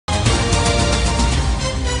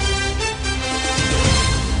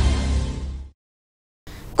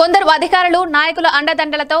కొందరు అధికారులు నాయకుల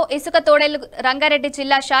అండదండలతో ఇసుక తోడేలు రంగారెడ్డి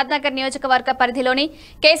జిల్లా షాద్నగర్ నియోజకవర్గ పరిధిలోని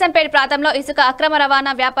కేశంపేట ప్రాంతంలో ఇసుక అక్రమ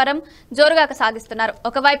రవాణా వ్యాపారం జోరుగా సాగిస్తున్నారు.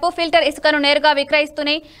 ఒకవైపు ఫిల్టర్ ఇసుకను నేరుగా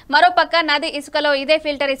విక్రయిస్తూనే మరోపక్క నది ఇసుకలో ఇదే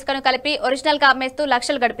ఫిల్టర్ ఇసుకను కలిపి ఒరిజినల్ గా అమ్మేస్తూ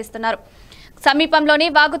లక్షలు గడిపిస్తున్నారు. సమీపంలోని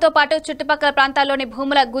వాగుతో పాటు చుట్టుపక్కల ప్రాంతాల్లోని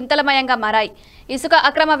భూముల గుంతలమయంగా మారాయి. ఇసుక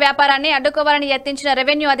అక్రమ వ్యాపారాన్ని అడ్డుకోవాలని యత్నించిన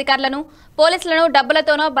రెవెన్యూ అధికారులను పోలీసులను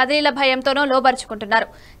డబ్బులతోనో బదిలీల భయంతోనో లోబరుచుకుంటున్నారు.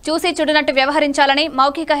 చూసి చూడనట్టు వ్యవహరించాలని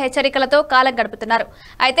మౌఖిక హెచ్చరికలతో కాలం గడుపుతున్నారు.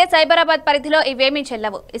 అయితే సైబరాబాద్ పరిధిలో ఇవేమీ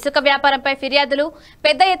చెల్లవు. ఇసుక వ్యాపారంపై ఫిర్యాదులు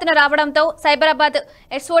పెద్ద ఎత్తున రావడంతో సైబరాబాద్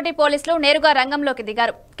ఎస్ఓటీ పోలీసులు నేరుగా రంగంలోకి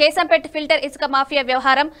దిగారు. కేశంపేట ఫిల్టర్ ఇసుక మాఫియా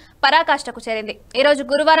వ్యవహారం పరాకాష్ఠకు చేరింది. ఈ రోజు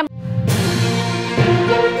గురువారం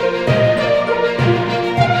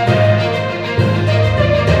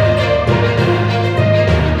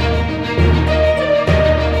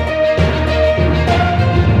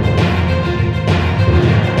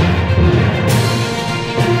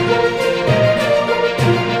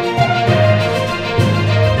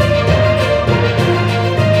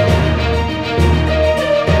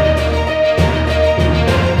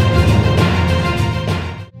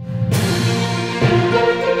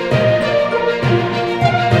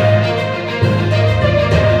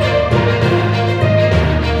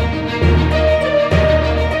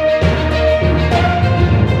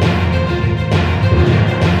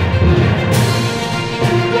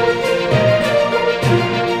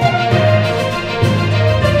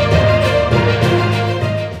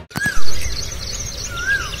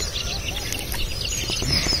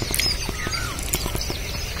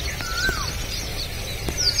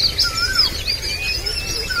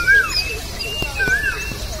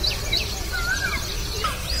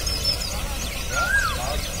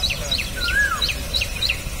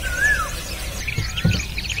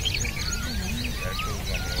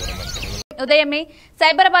ఉదయమే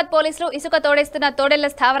సైబరాబాద్ పోలీసులు ఇసుక తోడేస్తున్న తోడేళ్ల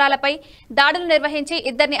స్థావరాలపై దాడులు నిర్వహించి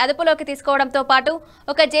ఇద్దరిని అదుపులోకి తీసుకోవడంతో పాటు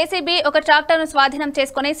ఒక జేసీబీ ఒక ట్రాక్టర్ను స్వాధీనం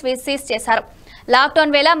చేసుకుని సీజ్ చేశారు.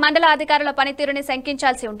 లాక్డౌన్ వేళ మండల అధికారుల పనితీరుని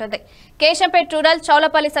శంకించాల్సి ఉంటుంది. కేశంపేట్ రూరల్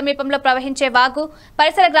చౌలపల్లి సమీపంలో ప్రవహించే వాగు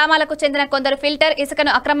పరిసర గ్రామాలకు చెందిన కొందరు ఫిల్టర్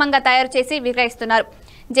ఇసుకను అక్రమంగా తయారు చేసి విక్రయిస్తున్నారు.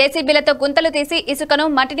 జేసీబీలతో గుంతలు తీసి ఇసుకను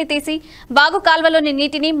మట్టిని తీసి వాగు కాల్వలోని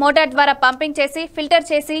నీటిని మోటార్ ద్వారా పంపింగ్ చేసి ఫిల్టర్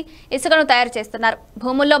చేసి ఇసుకను తయారు చేస్తున్నారు.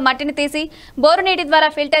 భూముల్లో మట్టిని తీసి బోరు నీటి ద్వారా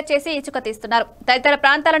ఫిల్టర్ చేసి ఇసుక తీస్తున్నారు. తదితర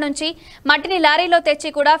ప్రాంతాల నుంచి మట్టిని లారీలో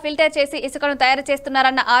తెచ్చి కూడా ఫిల్టర్ చేసి ఇసుకను తయారు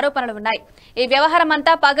చేస్తున్నారన్న ఆరోపణలు ఉన్నాయి. ఈ వ్యవహారం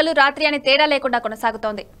అంతా పగలు రాత్రి అని తేడా లేకుండా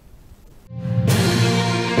కొనసాగుతోంది.